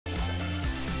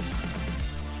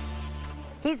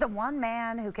He's the one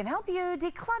man who can help you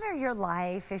declutter your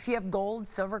life. If you have gold,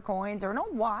 silver coins, or an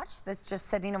old watch that's just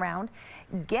sitting around,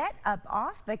 get up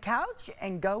off the couch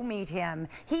and go meet him.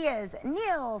 He is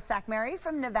Neil Sackmary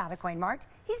from Nevada Coin Mart.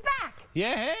 He's back.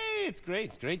 Yeah, hey, it's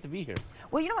great. Great to be here.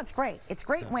 Well, you know what's great? It's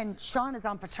great when Sean is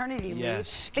on paternity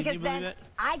leave, because then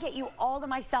I get you all to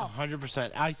myself.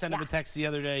 100%. I sent him a text the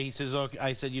other day. He says, "Oh,"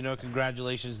 I said, "You know,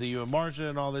 congratulations to you and Marsha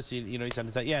and all this." He sent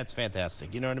a text. Yeah, it's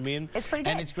fantastic. You know what I mean? It's pretty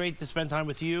good. And it's great to spend time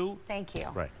with you. Thank you.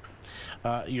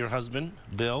 Right. Your husband,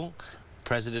 Bill,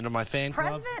 president of my fan club.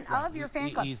 President of your fan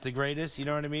club. He's the greatest, you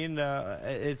know what I mean?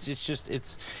 It's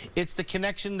the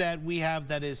connection that we have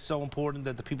that is so important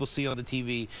that the people see on the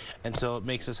TV, and so it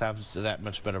makes us have that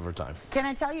much better of a time. Can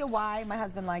I tell you why my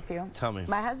husband likes you? Tell me.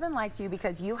 My husband likes you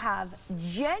because you have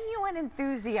genuine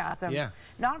enthusiasm. Yeah.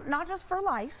 Not just for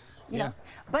life, you know,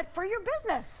 but for your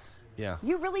business. Yeah.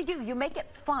 You really do. You make it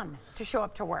fun to show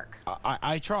up to work.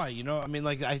 I try, you know, I mean,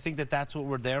 like, I think that that's what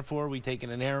we're there for. We take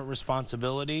an inherent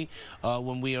responsibility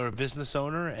when we are a business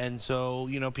owner, and so,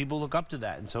 you know, people look up to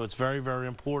that, and so it's very, very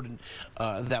important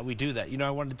that we do that. You know,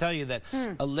 I wanted to tell you that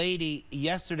a lady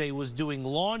yesterday was doing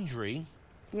laundry.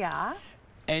 Yeah.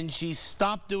 And she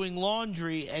stopped doing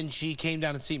laundry, and she came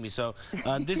down and see me. So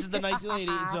this is the nice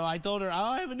lady. So I told her, "Oh,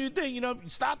 I have a new thing. You know,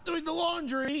 stop doing the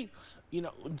laundry. You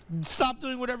know, stop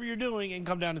doing whatever you're doing and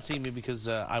come down and see me because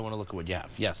I want to look at what you have."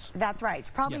 Yes. That's right.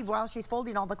 Probably while she's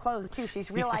folding all the clothes, too,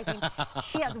 she's realizing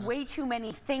she has way too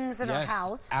many things in her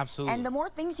house. Absolutely. And the more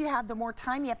things you have, the more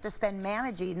time you have to spend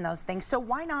managing those things. So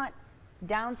why not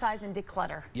downsize and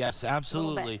declutter? Yes,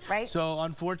 absolutely. Bit, right? So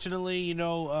unfortunately, you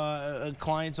know,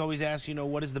 clients always ask, you know,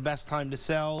 what is the best time to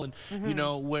sell, and you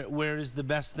know, where is the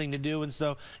best thing to do, and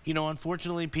so, you know,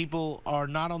 unfortunately, people are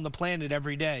not on the planet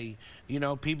every day. You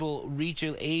know, people reach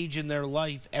an age in their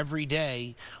life every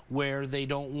day where they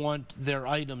don't want their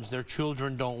items, their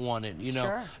children don't want it, you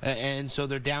know, and so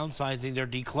they're downsizing, they're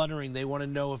decluttering. They want to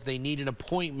know if they need an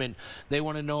appointment. They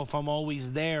want to know if I'm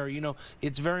always there. You know,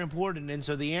 it's very important, and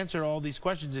so the answer to all these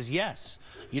questions is yes.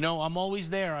 You know, I'm always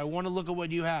there. I want to look at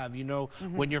what you have. You know,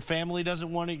 when your family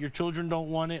doesn't want it, your children don't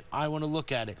want it, I want to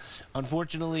look at it.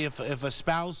 Unfortunately, if a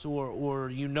spouse or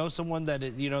you know someone that,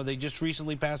 you know, they just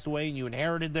recently passed away and you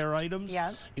inherited their items,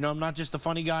 you know, I'm not just the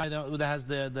funny guy that has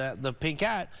the pink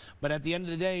hat, but at the end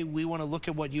of the day, we want to look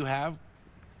at what you have.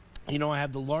 You know, I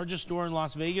have the largest store in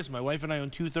Las Vegas. My wife and I own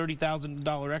two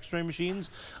 $30,000 X-ray machines.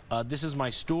 This is my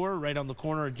store right on the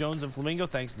corner of Jones and Flamingo,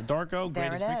 thanks to Darko.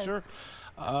 Greatest picture.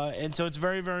 And so it's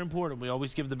very, very important. We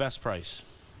always give the best price.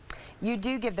 You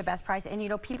do give the best price, and you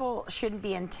know, people shouldn't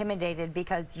be intimidated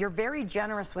because you're very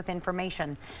generous with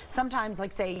information. Sometimes,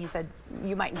 like say you said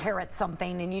you might inherit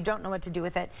something and you don't know what to do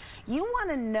with it. You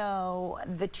want to know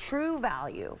the true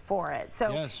value for it.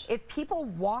 So if people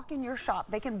walk in your shop,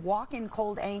 they can walk in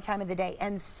cold any time of the day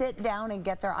and sit down and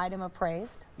get their item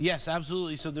appraised? Yes,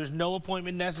 absolutely. So there's no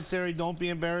appointment necessary. Don't be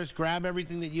embarrassed. Grab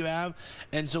everything that you have.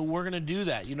 And so we're going to do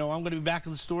that. You know, I'm going to be back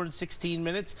at the store in 16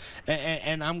 minutes,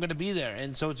 and I'm going to be there.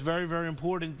 And so it's very, very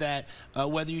important that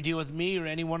whether you deal with me or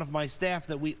any one of my staff,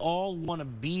 that we all want to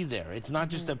be there. It's not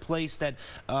just a place that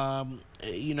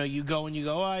you know, you go and you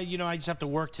go, "Oh, you know, I just have to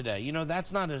work today." You know,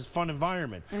 that's not a fun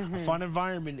environment. A fun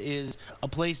environment is a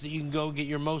place that you can go get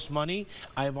your most money.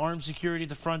 I have armed security at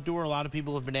the front door. A lot of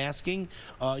people have been asking,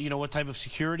 you know, what type of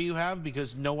security you have,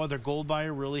 because no other gold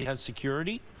buyer really has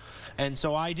security. And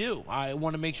so I do. I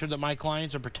want to make sure that my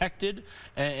clients are protected,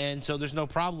 and so there's no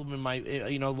problem in my,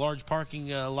 you know, large parking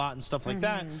lot and stuff like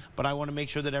that. But I want to make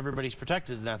sure that everybody's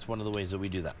protected, and that's one of the ways that we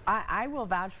do that. I will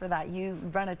vouch for that. You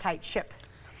run a tight ship.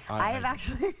 I have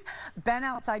actually been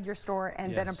outside your store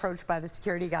and been approached by the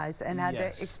security guys and had to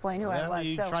explain who I was.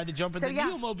 You tried to jump in the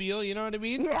Neilmobile, you know what I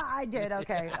mean? Yeah, I did.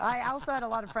 Okay. I also had a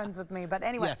lot of friends with me, but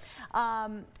anyway,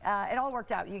 it all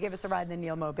worked out. You gave us a ride in the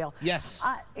Neilmobile. Yes.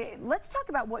 Let's talk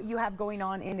about what you have going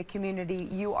on in the community.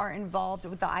 You are involved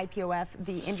with the IPOF,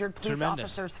 the Injured Police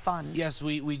Officers Fund. Yes,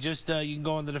 we just, you can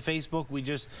go onto the Facebook. We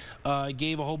just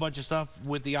gave a whole bunch of stuff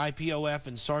with the IPOF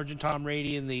and Sergeant Tom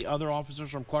Rady and the other officers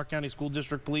from Clark County School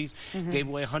District Police. Gave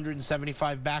away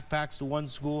 175 backpacks to one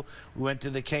school. We went to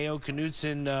the K.O.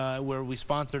 Knutson where we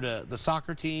sponsored the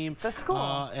soccer team. The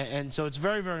school. And so it's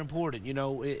very, very important. You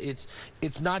know, it's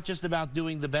not just about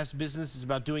doing the best business. It's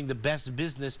about doing the best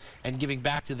business and giving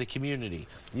back to the community.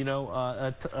 You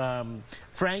know,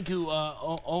 Frank, who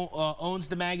owns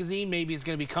the magazine, maybe is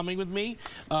going to be coming with me.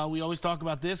 We always talk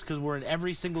about this because we're in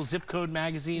every single zip code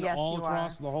magazine all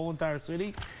across the whole entire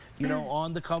city. you know,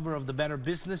 on the cover of the Better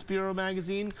Business Bureau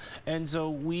magazine. And so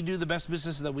we do the best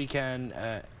business that we can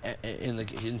in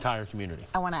the entire community.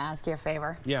 I want to ask you a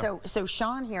favor. Yeah. So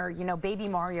Sean here, you know, baby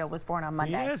Mario was born on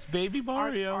Monday. Yes, baby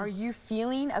Mario. Are you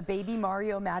feeling a baby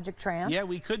Mario magic trance? Yeah,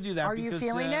 we could do that. Are you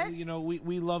feeling it? You know,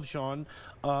 we love Sean.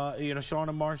 You know, Sean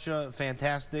and Marcia,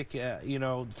 fantastic. You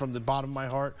know, from the bottom of my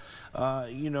heart.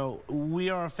 You know, we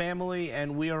are a family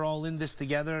and we are all in this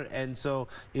together. And so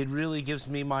it really gives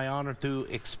me my honor to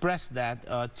express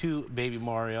that to baby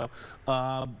Mario.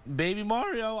 Baby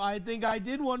Mario, I think I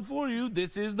did one for you.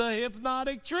 This is the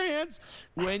hypnotic trance.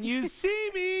 When you see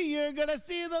me, you're gonna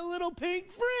see the little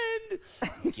pink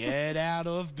friend. Get out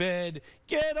of bed,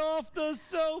 get off the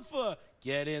sofa,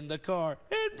 get in the car,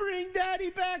 and bring Daddy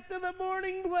back to the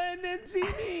morning blend and see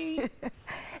me.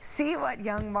 See what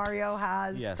young Mario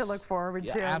has to look forward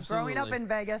to. Absolutely. Growing up in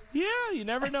Vegas. Yeah, you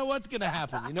never know what's gonna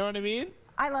happen. You know what I mean?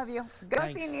 I love you. Go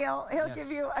Thanks. see Neil. He'll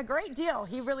give you a great deal.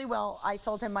 He really will. I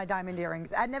sold him my diamond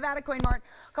earrings at Nevada Coin Mart.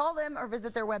 Call them or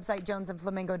visit their website,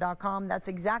 jonesandflamingo.com. That's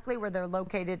exactly where they're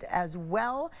located as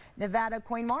well. Nevada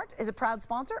Coin Mart is a proud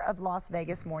sponsor of Las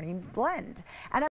Vegas Morning Blend. And